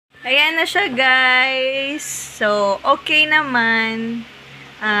Ayan na siya, guys. So, okay naman.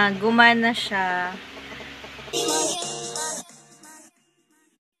 Gumana siya.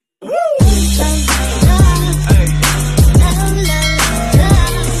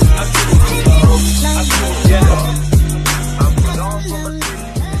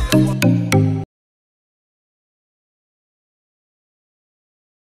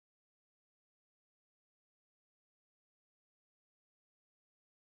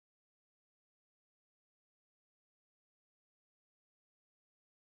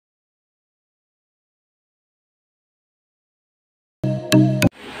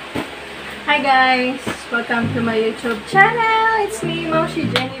 Hi guys! Welcome to my YouTube channel! It's me, Moshi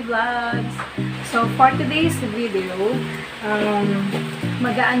Jenny Vlogs. So, for today's video,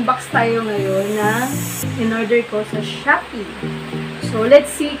 mag-unbox tayo ngayon ng in-order ko sa Shopee. So, let's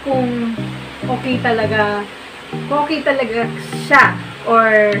see kung okay talaga siya.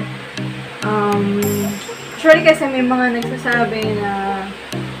 Or, actually kasi may mga nagsasabi na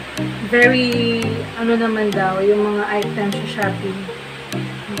very, ano naman daw, yung mga items sa Shopee.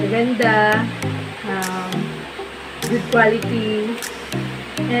 Maganda, good quality,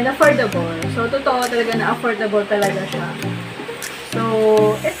 and affordable. So, totoo talaga na affordable talaga siya. So,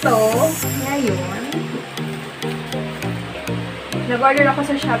 ito, ngayon, nag-order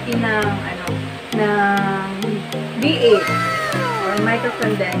ako sa Shopee ng, ng B8 or micro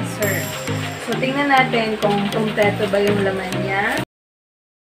condenser. So, tingnan natin kung kompleto ba yung laman niya.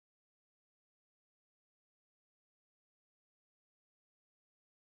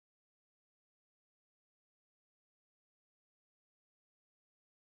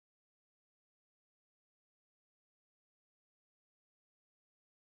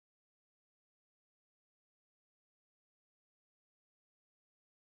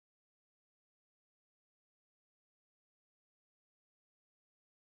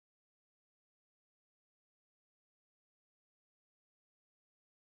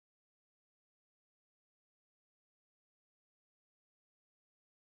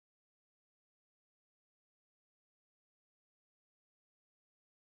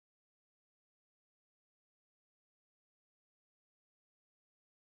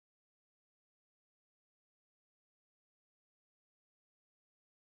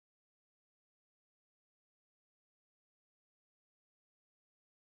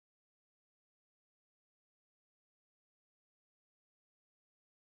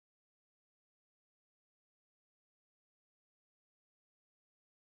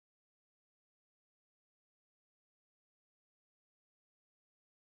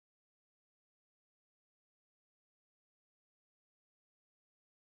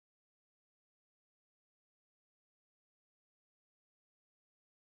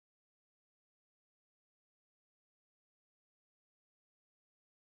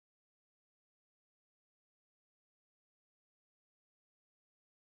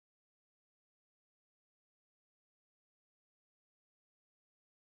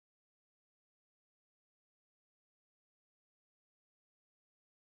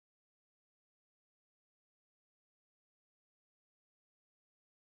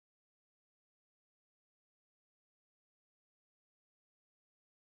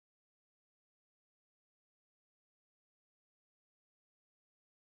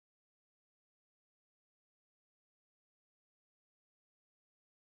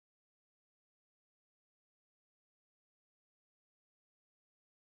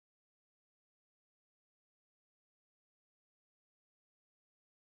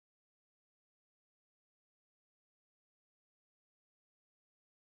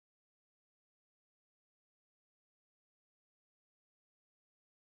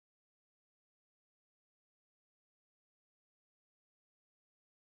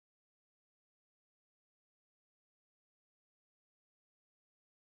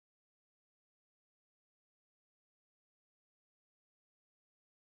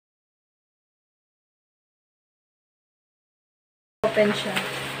 Open siya.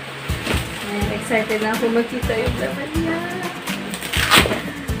 And excited na ako makita yung laman niya.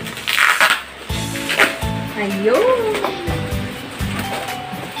 Ayun!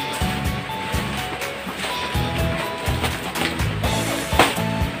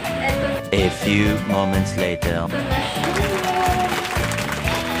 A few moments later.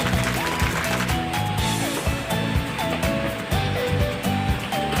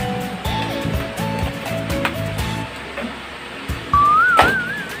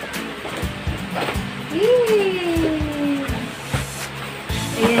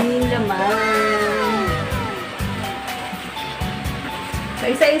 Ayan yung laman. So,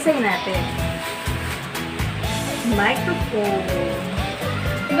 isa-isay natin. Microphone.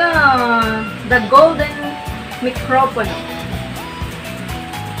 the golden microphone.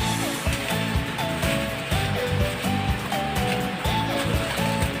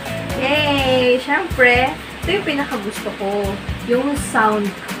 Yay! Siyempre, ito yung pinakagusto ko. Yung sound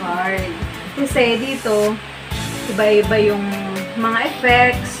card. Kasi dito, iba-iba yung mga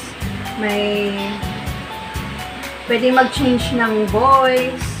effects. May pwede mag-change ng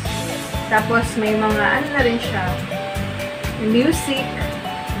voice. Tapos may mga ano na rin siya. Music.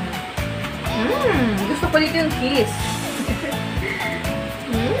 Gusto ko dito yung keys.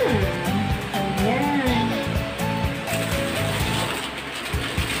 Ayan.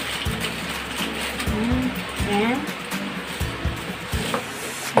 Ayan.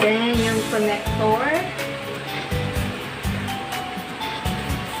 Then, yung connector.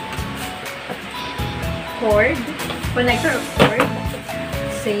 Cord. Connector of cord.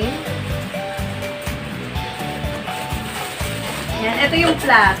 Same. Yan. Ito yung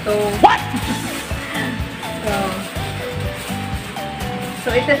plato. What? So,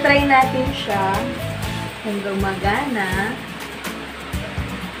 itatry natin siya kung gumagana.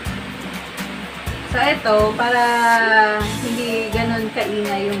 So, ito, para hindi ganun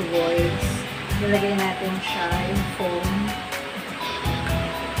kaingay yung voice, nilagay natin siya, yung phone.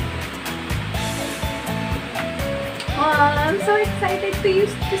 Oh, I'm so excited to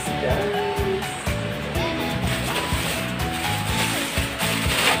use this, guys.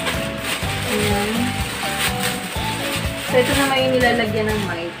 Ayan. So, ito naman yung nilalagyan ng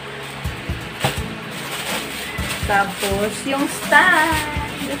mic. Tapos, yung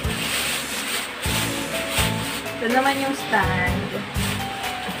stand. Ito naman yung stand.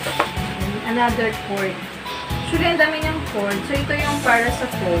 Another cord. Actually, ang dami niyang cord. So, ito yung para sa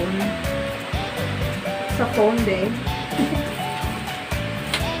phone. Sa phone din.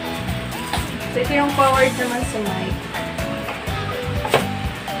 So, ito yung powered naman sa mic.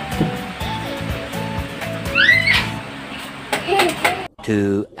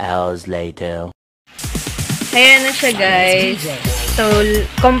 2 hours later. Ayan na siya, guys. So,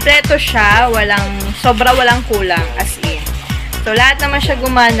 kompleto siya. Walang kulang, as in. So, lahat naman siya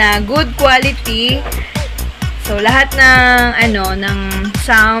gumana. Good quality. So, lahat ng, ng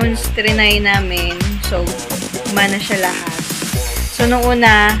sounds, trinay namin. So, gumana siya lahat. So, nung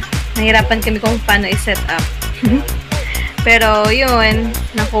una, nahirapan kami kung paano i-set up. Pero, yun,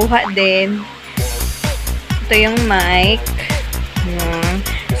 nakuha din. Ito yung mic.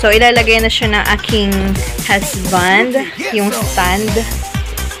 So, ilalagay na siya ng aking husband, yung stand.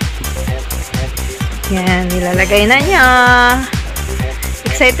 Yan, ilalagay na niya.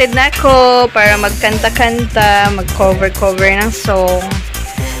 Excited na ako para magkanta-kanta, mag-cover-cover ng song.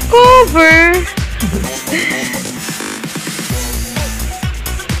 Cover!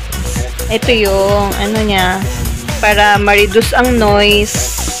 Ito yung, niya, para ma-reduce ang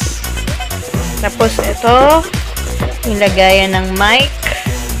noise. Tapos, ito, nilagayan ng mic.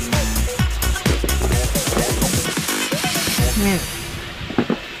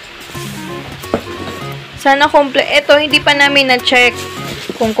 Sana ito, hindi pa namin na-check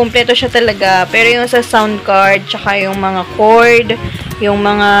kung kumpleto siya talaga. Pero yung sa sound card, tsaka yung mga cord, yung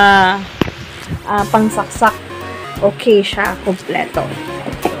mga pangsaksak, okay siya, kumpleto.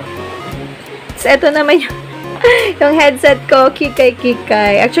 So, ito naman yung headset ko,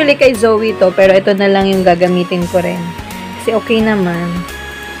 kikay. Actually, kay Zoe to, pero ito na lang yung gagamitin ko rin. Kasi okay naman.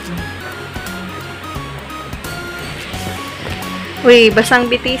 Uy, basang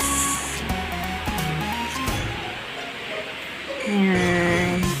bitis.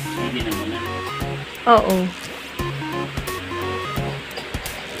 Ayan. Oo.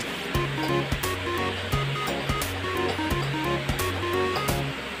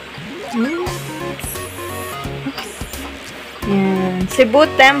 Ayan. Cebu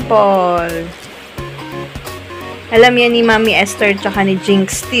Temple. Alam yan ni Mami Esther tsaka ni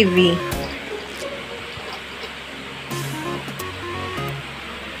Jinx TV.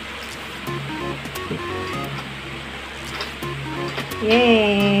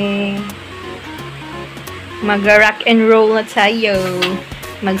 Yay! Mag-rock and roll na tayo.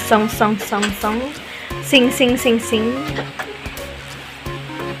 Mag-song. Sing.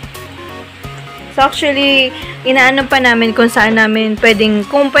 So, actually, inaano pa namin kung saan namin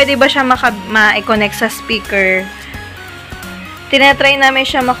kung pwede ba siya ma-connect sa speaker. Tinatry namin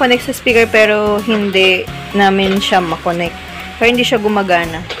siya ma-connect sa speaker, pero hindi namin siya ma-connect. Pero hindi siya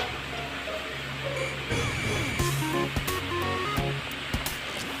gumagana.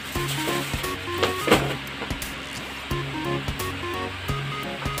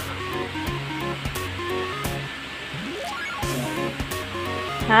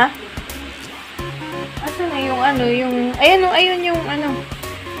 Ha? Asa na yung ayun yung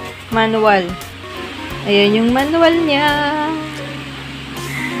Manual. Ayan yung manual niya.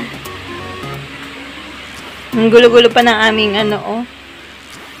 Ang gulo-gulo pa ng aming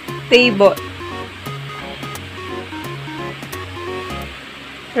table.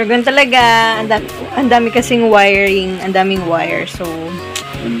 Pero ganun talaga, ang dami kasing wiring, ang daming wire. So,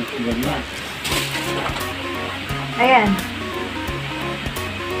 ayan.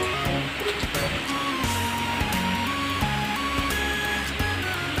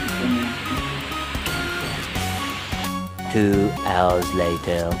 Two hours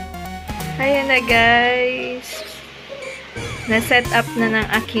later. Ayan na guys. Na-set up na ng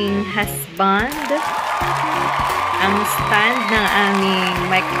aking husband ang stand ng aming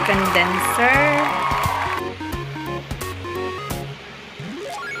mic condenser.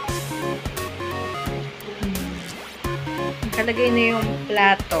 Nakalagay na yung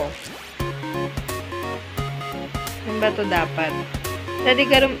plato. Ano ba ito dapat? Dati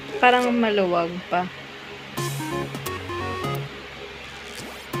parang maluwag pa.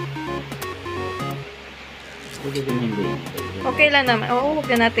 Okay lang naman. Oo, huwag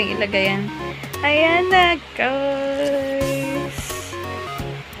na natin ilagay yan. Ayan na, guys.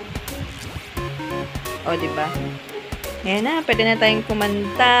 O, diba? Ayan na, pwede na tayong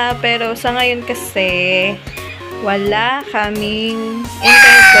kumanta. Pero sa ngayon kasi, wala kaming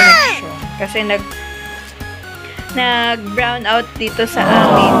internet connection. Kasi nag-brown out dito sa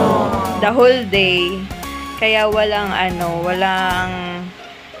amin the whole day. Kaya walang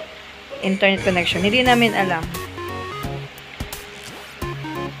internet connection. Hindi namin alam.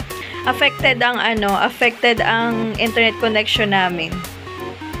 Affected ang internet connection namin.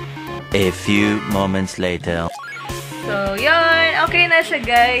 A few moments later. So, yun. Okay na siya,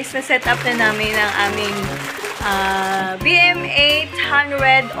 guys. Na-set up na namin ang aming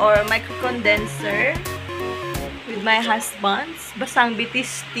BM800 or micro condenser with my husband's Basang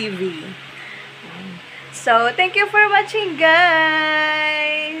Bitis TV. So, thank you for watching,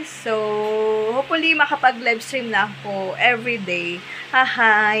 guys! So, hopefully, makapag-live stream na ako everyday.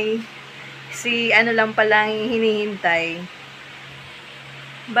 Hi! Si lang palang hinihintay.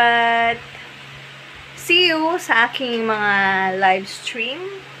 But, see you sa aking mga live stream.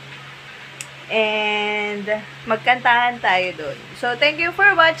 And, magkantahan tayo dun. So, thank you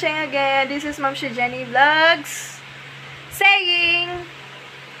for watching again. This is Ma'am Jenny Vlogs saying,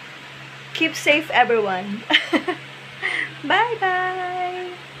 keep safe, everyone.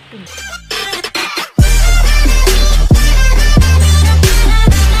 Bye-bye!